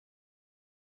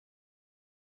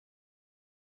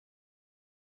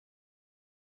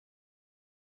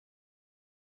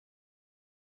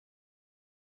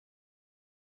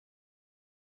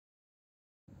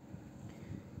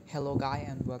Hello guys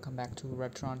and welcome back to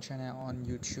redtron channel on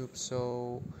YouTube.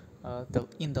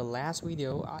 In the last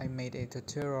video I made a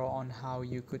tutorial on how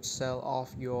you could sell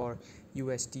off your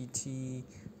USDT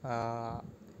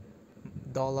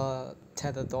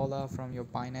tether dollar from your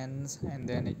Binance and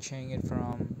then exchange it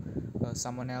from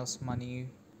someone else's money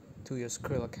to your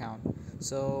Skrill account.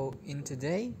 So in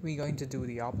today we're going to do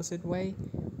the opposite way.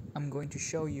 I'm going to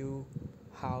show you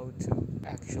how to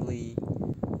actually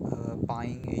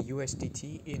buying a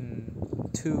USDT in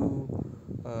two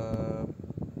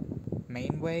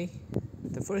main way.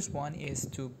 The first one is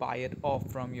to buy it off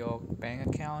from your bank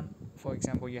account. For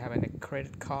example, you have a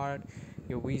credit card,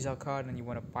 your Visa card, and you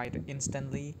want to buy it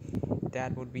instantly.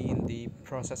 That would be in the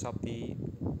process of the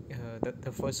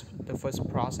first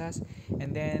process,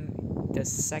 and then the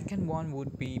second one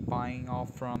would be buying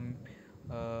off from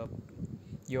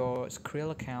your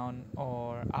Skrill account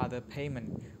or other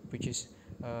payment, which is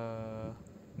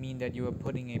mean that you are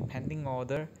putting a pending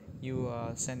order. You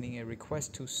are sending a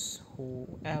request to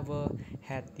whoever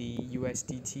had the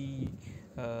USDT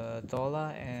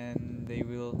dollar, and they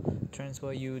will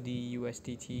transfer you the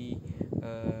USDT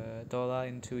dollar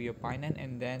into your Binance,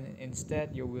 and then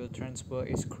instead you will transfer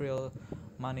a Skrill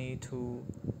money to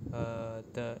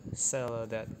the seller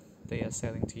that they are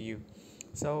selling to you.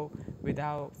 So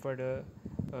without further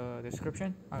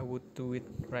description, I would do it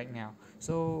right now.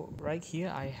 So right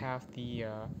here I have the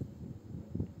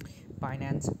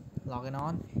Binance login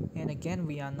on, and again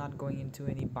we are not going into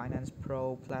any Binance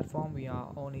Pro platform, we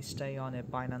are only stay on a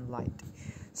Binance Lite.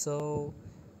 So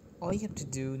all you have to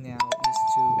do now is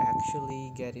to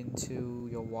actually get into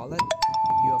your wallet.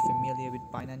 If you are familiar with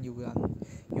Binance, you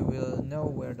will know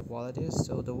where the wallet is.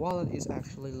 So the wallet is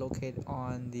actually located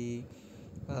on the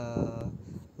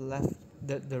left,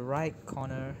 the right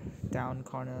corner, down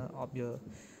corner of your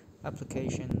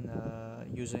application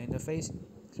user interface.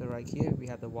 So right here we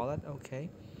have the wallet. Okay,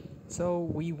 so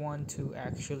we want to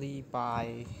actually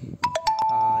buy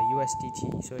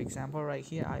USDT. So example right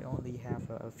here, I only have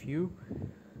a few,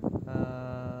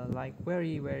 like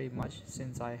very much,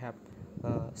 since I have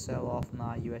sell off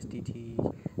my USDT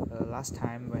last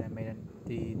time when I made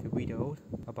the video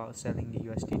about selling the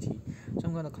USDT. So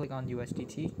I'm gonna click on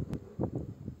USDT.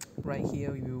 Right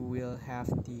here you will have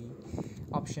the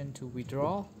option to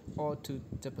withdraw or to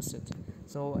deposit.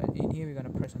 So in here we're gonna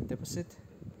press on deposit,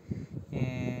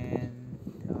 and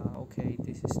okay,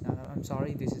 this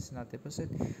is not deposit.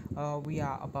 We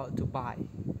are about to buy,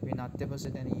 we're not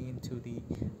deposit any into the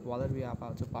wallet, we are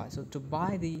about to buy. So to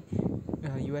buy the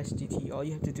USDT, all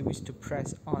you have to do is to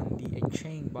press on the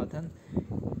exchange button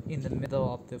in the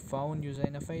middle of the phone user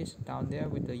interface, down there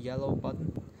with the yellow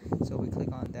button. So we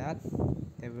click on that,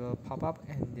 they will pop up,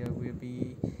 and there will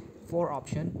be four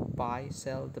options: buy,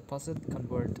 sell, deposit,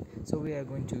 convert. So we are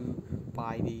going to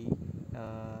buy the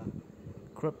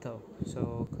crypto.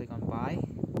 So click on buy.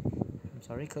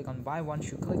 Click on buy. Once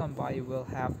you click on buy, you will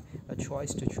have a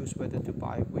choice to choose whether to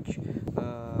buy which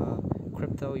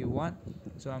crypto you want.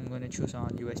 So I'm going to choose on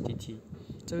USDT.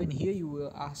 So in here you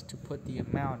will ask to put the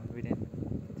amount within.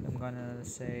 So I'm gonna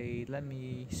say, let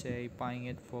me say buying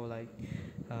it for like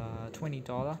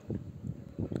 $20.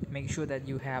 Make sure that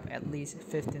you have at least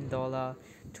 $15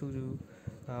 to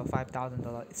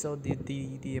 $5,000. So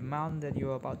the amount that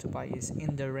you're about to buy is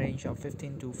in the range of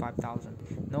 15 to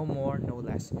 5,000, no more, no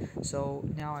less. So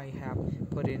now I have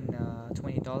put in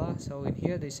 $20. So in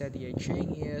here they said the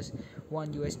exchange is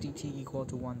 1 USDT equal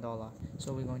to $1.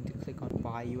 So we're going to click on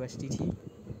buy USDT,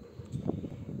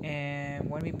 and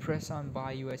when we press on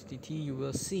buy USDT, you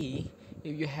will see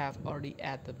if you have already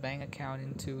added the bank account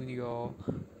into your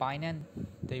Binance,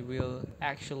 they will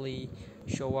actually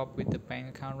show up with the bank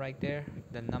account right there,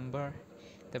 the number,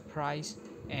 the price,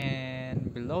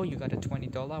 and below you got a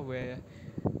 $20 where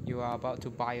you are about to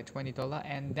buy a $20,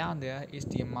 and down there is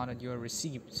the amount that you are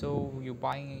received. So you're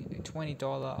buying a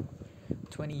 $20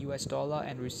 US dollar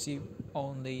and receive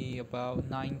only about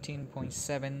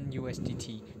 19.7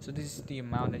 USDT. So this is the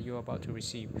amount that you're about to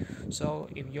receive. So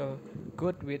if you're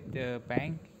good with the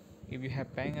bank, if you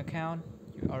have bank account,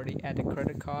 you already add a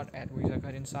credit card, add Visa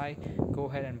card inside, go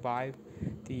ahead and buy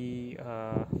the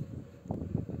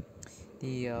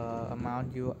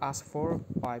amount you ask for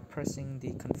by pressing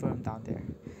the confirm down there.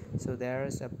 So there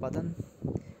is a button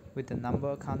with the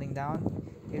number counting down.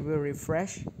 It will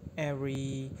refresh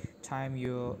every time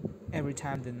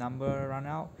the number run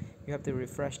out. You have to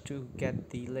refresh to get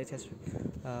the latest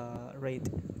rate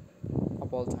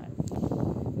of all time.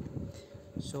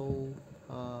 So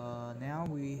now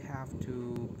we have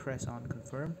to press on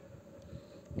confirm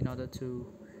in order to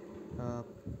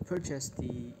purchase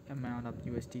the amount of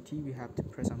USDT. We have to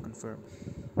press on confirm.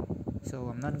 So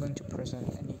I'm not going to present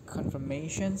any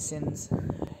confirmation since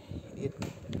it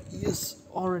is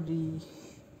already,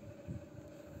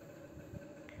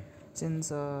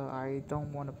 since I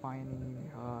don't want to buy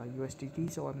any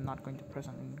USDT, so I'm not going to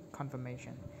present any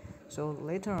confirmation. So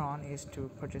later on is to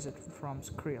purchase it from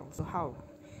Skrill. So how?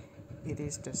 It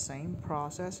is the same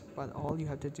process, but all you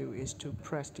have to do is to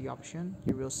press the option.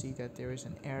 You will see that there is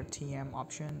an RTM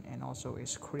option and also a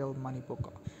Skrill money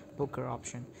booker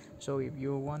option. So if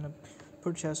you want to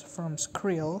purchase from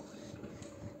Skrill,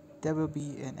 there will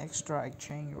be an extra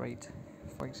exchange rate.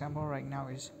 For example, right now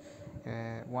is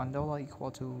 $1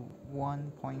 equal to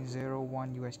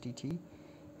 1.01 USDT,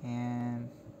 and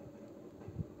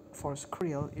for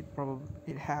Skrill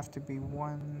it have to be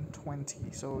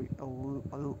 120, so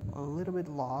a little bit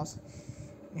lost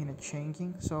in a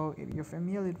changing. So if you're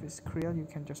familiar with Skrill, you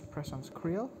can just press on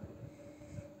Skrill,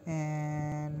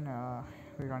 and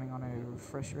we're running on a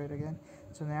refresh rate again.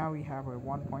 So now we have a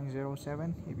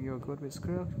 1.07. If you're good with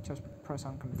Skrill, just press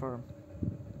on confirm.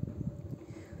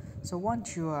 So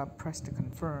once you press the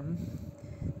confirm,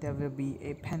 there will be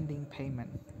a pending payment.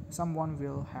 Someone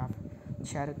will have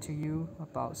chatted to you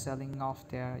about selling off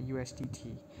their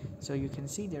USDT. So you can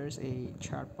see there's a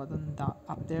chat button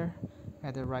up there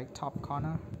at the right top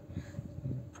corner.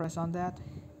 Press on that.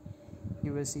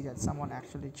 You will see that someone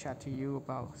actually chat to you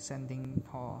about sending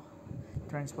or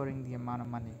transferring the amount of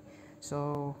money.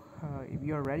 So if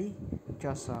you're ready,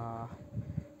 just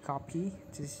copy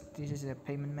this is a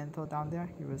payment method down there.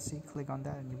 You will see, click on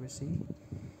that and you will see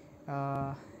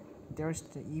there's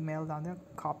the email down there.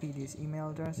 Copy this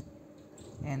email address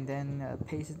and then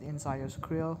paste it inside your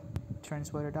Skrill,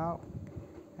 transfer it out,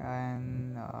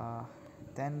 and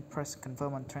then press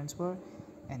confirm on transfer,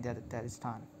 and that is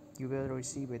done. You will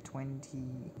receive a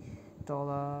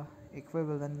 $20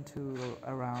 equivalent to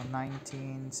around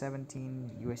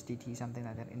 17 USDT, something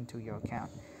like that, into your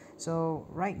account. So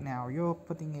right now you're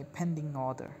putting a pending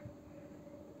order,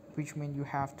 which means you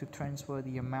have to transfer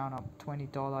the amount of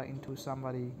 $20 into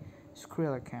somebody's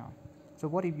Skrill account. So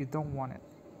what if you don't want it?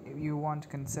 If you want to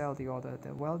cancel the order,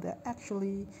 well, they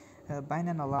actually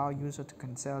Binance allow user to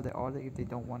cancel the order if they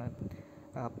don't want to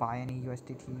buy any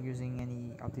USDT using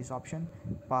any of this option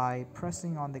by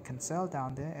pressing on the cancel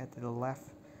down there at the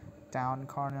left down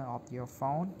corner of your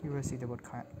phone. You will see the word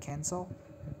cancel.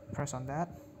 Press on that,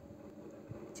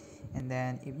 and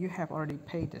then if you have already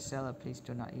paid the seller, please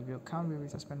do not. If your account will be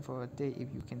suspended for a day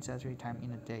if you cancel 3 times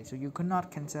in a day. So you could not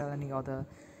cancel any order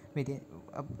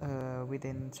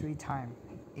within 3 times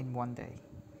in one day.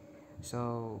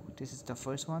 So this is the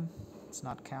first one. It's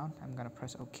not count. I'm gonna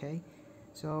press OK.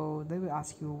 So they will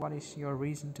ask you what is your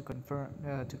reason to confirm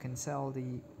to cancel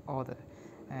the order,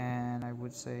 and I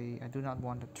would say I do not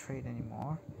want to trade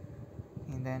anymore,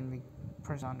 and then we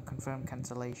press on confirm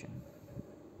cancellation,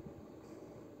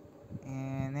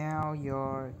 and now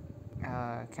your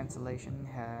cancellation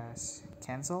has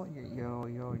canceled.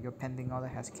 Your pending order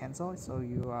has canceled, so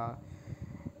you are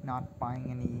not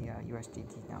buying any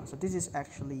USDT now. So this is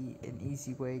actually an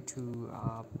easy way to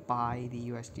buy the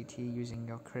USDT using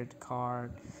your credit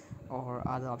card or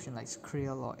other option like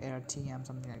Skrill or RTM,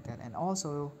 something like that. And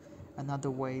also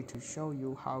another way to show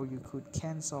you how you could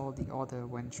cancel the order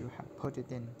once you have put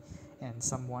it in and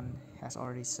someone has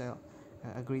already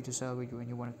agreed to sell with you and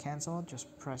you want to cancel.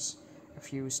 Just press a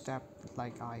few steps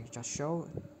like I just showed,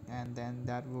 and then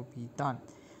that will be done.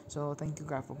 So thank you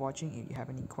guys for watching. If you have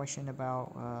any question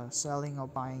about selling or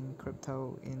buying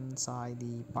crypto inside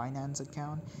the Binance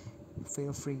account,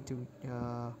 feel free to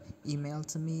email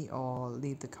to me or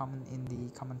leave the comment in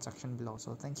the comment section below.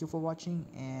 So thank you for watching,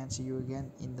 and see you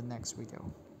again in the next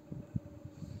video.